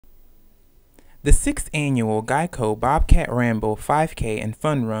The 6th annual Geico Bobcat Ramble 5K and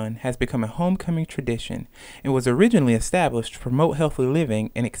Fun Run has become a homecoming tradition and was originally established to promote healthy living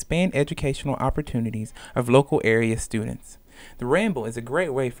and expand educational opportunities of local area students. The Ramble is a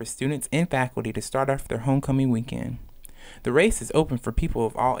great way for students and faculty to start off their homecoming weekend. The race is open for people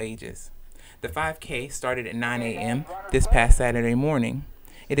of all ages. The 5K started at 9 a.m. this past Saturday morning.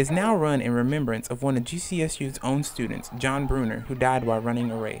 It is now run in remembrance of one of GCSU's own students, John Bruner, who died while running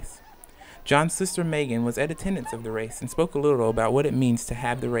a race. John's sister Megan was at attendance of the race and spoke a little about what it means to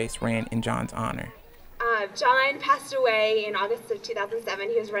have the race ran in John's honor. John passed away in August of 2007.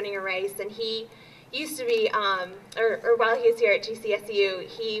 He was running a race, and he used to be, or while he was here at GCSU,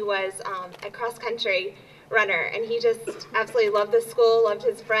 he was a cross-country runner, and he just absolutely loved the school, loved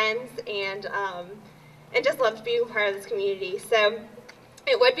his friends, and just loved being part of this community. So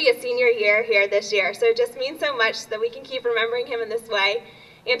it would be a senior year here this year, so it just means so much that we can keep remembering him in this way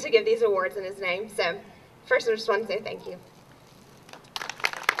and to give these awards in his name. So first I just want to say thank you.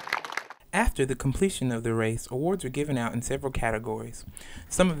 After the completion of the race, awards were given out in several categories.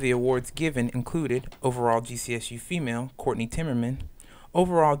 Some of the awards given included Overall GCSU Female, Courtney Timmerman,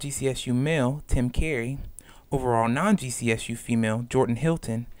 Overall GCSU Male, Tim Carey, Overall Non-GCSU Female, Jordan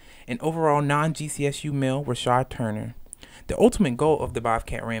Hilton, and Overall Non-GCSU Male, Rashad Turner. The ultimate goal of the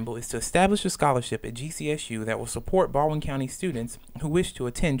Bobcat Ramble is to establish a scholarship at GCSU that will support Baldwin County students who wish to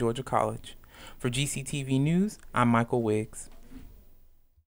attend Georgia College. For GCTV News, I'm Michael Wiggs.